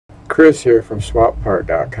Chris here from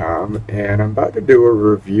SwapPart.com, and I'm about to do a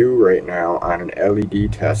review right now on an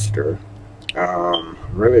LED tester. I'm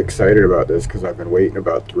really excited about this because I've been waiting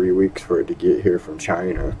about 3 weeks for it to get here from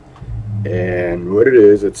China. And what it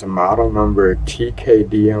is, it's a model number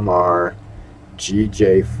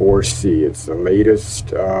TD-GJ4C. It's the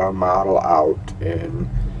latest model out, and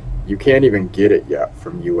you can't even get it yet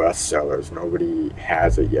from US sellers. Nobody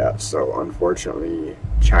has it yet, so unfortunately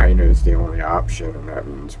China is the only option, and that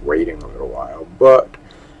means waiting a little while, but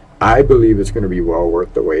I believe it's going to be well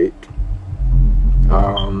worth the wait.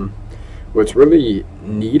 What's really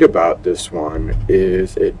neat about this one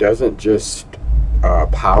is it doesn't just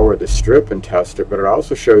power the strip and test it, but it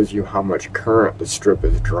also shows you how much current the strip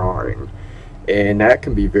is drawing, and that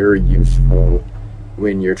can be very useful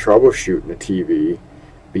when you're troubleshooting a TV,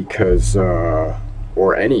 because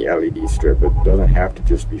or any LED strip. It doesn't have to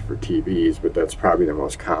just be for TVs, but that's probably the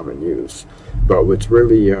most common use. But what's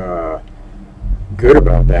really good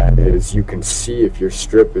about that is you can see if your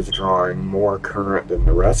strip is drawing more current than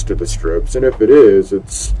the rest of the strips, and if it is,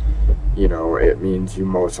 it's, you know, it means you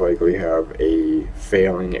most likely have a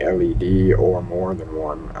failing LED or more than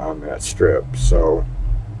one on that strip. So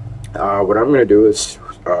what I'm going to do is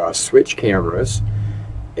switch cameras,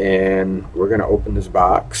 and we're going to open this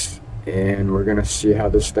box and we're going to see how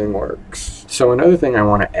this thing works. So another thing I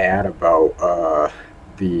want to add about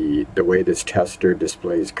the way this tester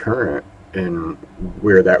displays current and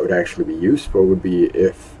where that would actually be useful would be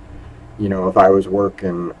if, you know, if I was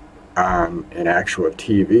working on an actual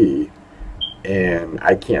TV and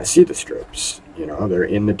I can't see the strips. You know, they're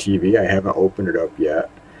in the TV, I haven't opened it up yet,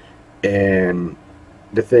 and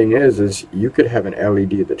the thing is you could have an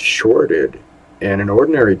LED that's shorted, and an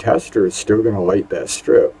ordinary tester is still going to light that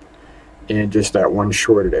strip, and just that one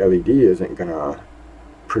shorted LED isn't going to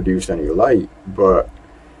produce any light, but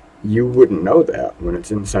you wouldn't know that when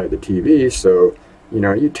it's inside the TV. So, you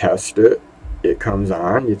know, you test it, it comes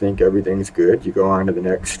on, you think everything's good, you go on to the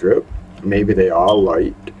next strip, maybe they all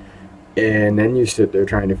light, and then you sit there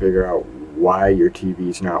trying to figure out why your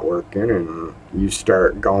TV's not working, and you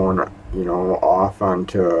start going, you know, off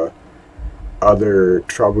onto other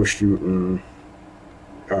troubleshooting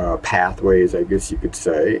pathways, I guess you could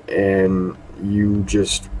say, and you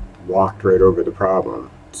just walked right over the problem,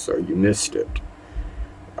 so you missed it.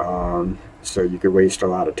 So you could waste a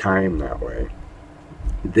lot of time that way.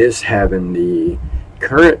 This, having the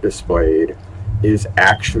current displayed, is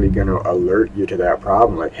actually going to alert you to that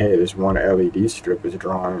problem, like, hey, this one LED strip is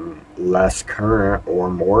drawing less current or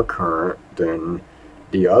more current than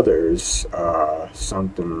the others.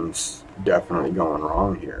 Something's definitely going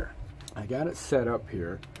wrong here. I got it set up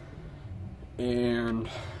here, and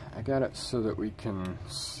I got it so that we can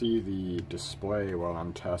see the display while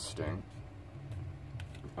I'm testing.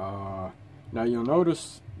 Now you'll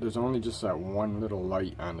notice there's only just that one little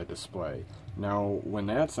light on the display. Now when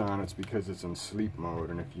that's on, it's because it's in sleep mode,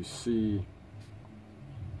 and if you see,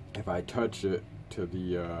 if I touch it to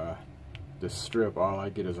the strip, all I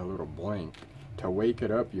get is a little blink. To wake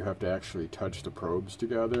it up, you have to actually touch the probes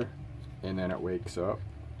together, and then it wakes up.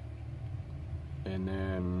 And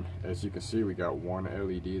then, as you can see, we got one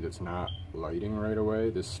LED that's not lighting right away.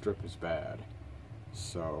 This strip is bad.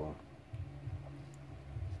 So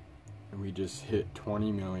we just hit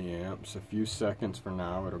 20 milliamps. A few seconds from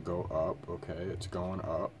now, it'll go up. Okay, it's going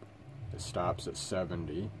up. It stops at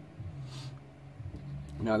 70.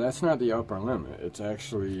 Now that's not the upper limit. It's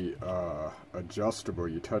actually adjustable.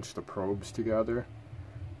 You touch the probes together,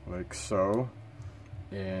 like so,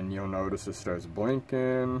 and you'll notice it starts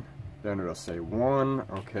blinking. Then it'll say 1.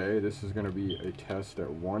 Okay, this is going to be a test at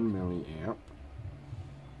 1 milliamp.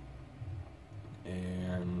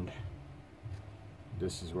 And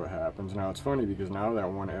this is what happens. Now it's funny because now that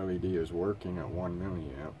one LED is working at 1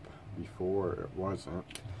 milliamp. Before it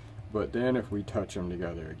wasn't. But then if we touch them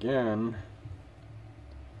together again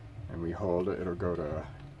and we hold it, it'll go to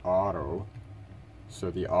auto. So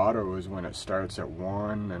the auto is when it starts at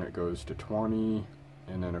 1, then it goes to 20,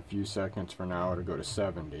 and then a few seconds from now it'll go to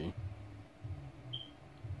 70.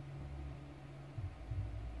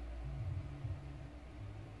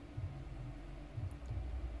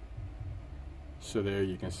 So there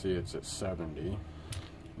you can see it's at 70.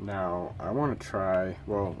 Now I want to try,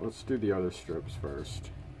 well, let's do the other strips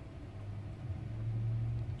first.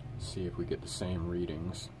 See if we get the same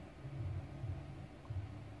readings.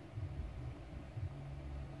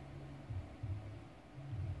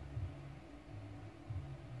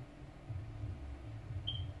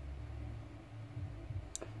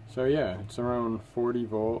 So yeah, it's around 40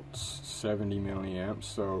 volts, 70 milliamps.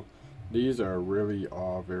 So these are really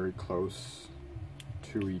all very close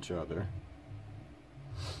to each other.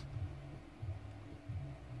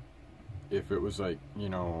 if it was like, you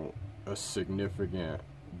know, a significant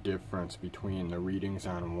difference between the readings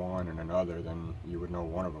on one and another, then you would know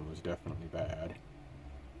one of them was definitely bad.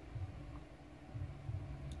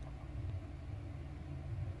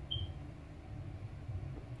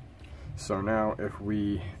 So now if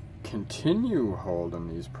we continue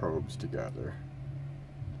holding these probes together,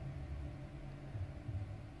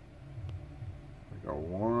 we go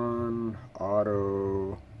 1,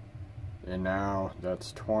 auto, and now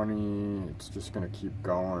that's 20. It's just going to keep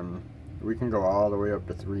going. We can go all the way up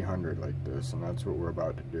to 300 like this, and that's what we're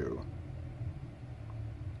about to do.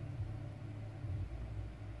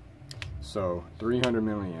 So 300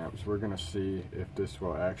 milliamps, we're going to see if this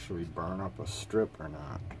will actually burn up a strip or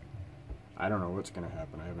not. I don't know what's going to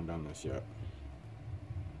happen. I haven't done this yet.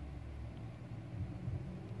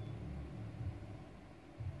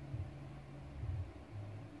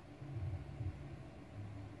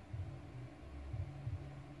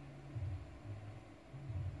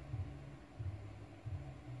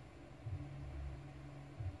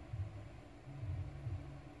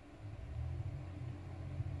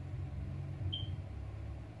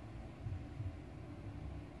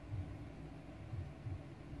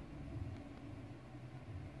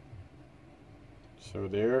 So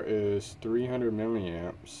there is 300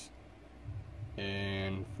 milliamps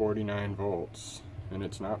and 49 volts, and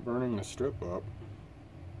it's not burning the strip up,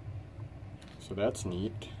 so that's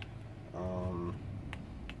neat.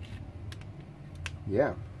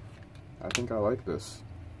 Yeah, I think I like this.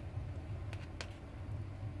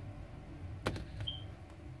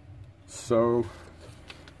 So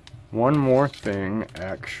one more thing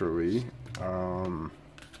actually,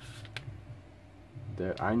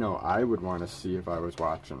 that I know I would want to see if I was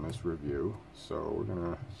watching this review. So we're going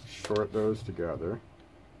to short those together.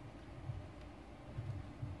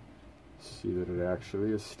 See that it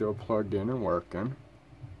actually is still plugged in and working.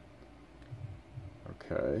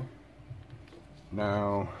 Okay.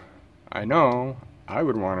 Now, I know I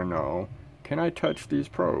would want to know, can I touch these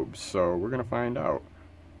probes? So we're going to find out.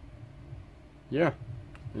 Yeah,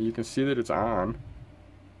 you can see that it's on.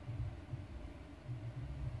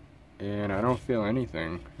 And I don't feel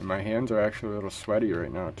anything, and my hands are actually a little sweaty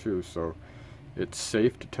right now too, so it's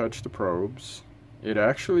safe to touch the probes. It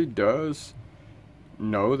actually does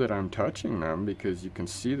know that I'm touching them because you can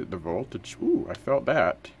see that the voltage, ooh, I felt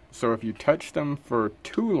that. So if you touch them for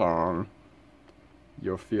too long,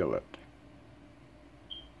 you'll feel it.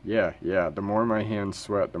 Yeah, the more my hands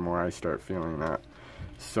sweat, the more I start feeling that.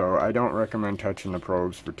 So I don't recommend touching the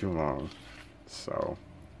probes for too long. So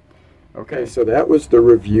okay, so that was the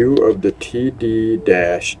review of the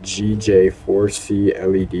TD-GJ4C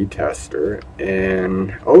LED tester,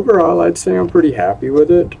 and overall I'd say I'm pretty happy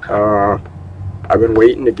with it. I've been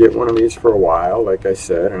waiting to get one of these for a while, like I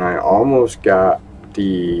said, and I almost got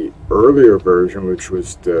the earlier version, which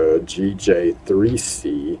was the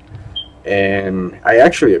GJ3C, and I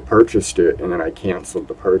actually had purchased it and then I canceled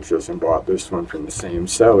the purchase and bought this one from the same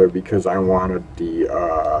seller because I wanted the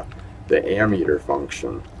ammeter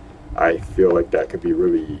function. I feel like that could be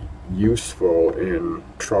really useful in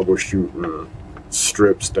troubleshooting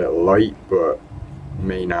strips that light but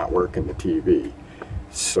may not work in the TV.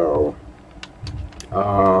 So,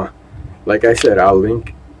 like I said, I'll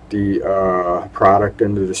link the product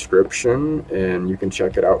in the description and you can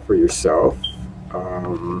check it out for yourself.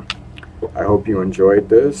 I hope you enjoyed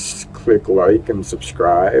this. Click like and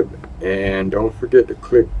subscribe, and don't forget to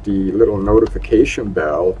click the little notification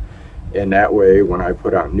bell. And that way, when I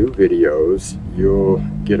put out new videos, you'll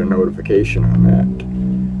get a notification on that.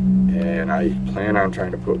 And I plan on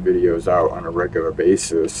trying to put videos out on a regular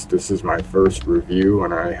basis. This is my first review,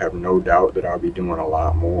 and I have no doubt that I'll be doing a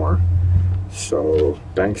lot more. So,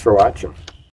 thanks for watching.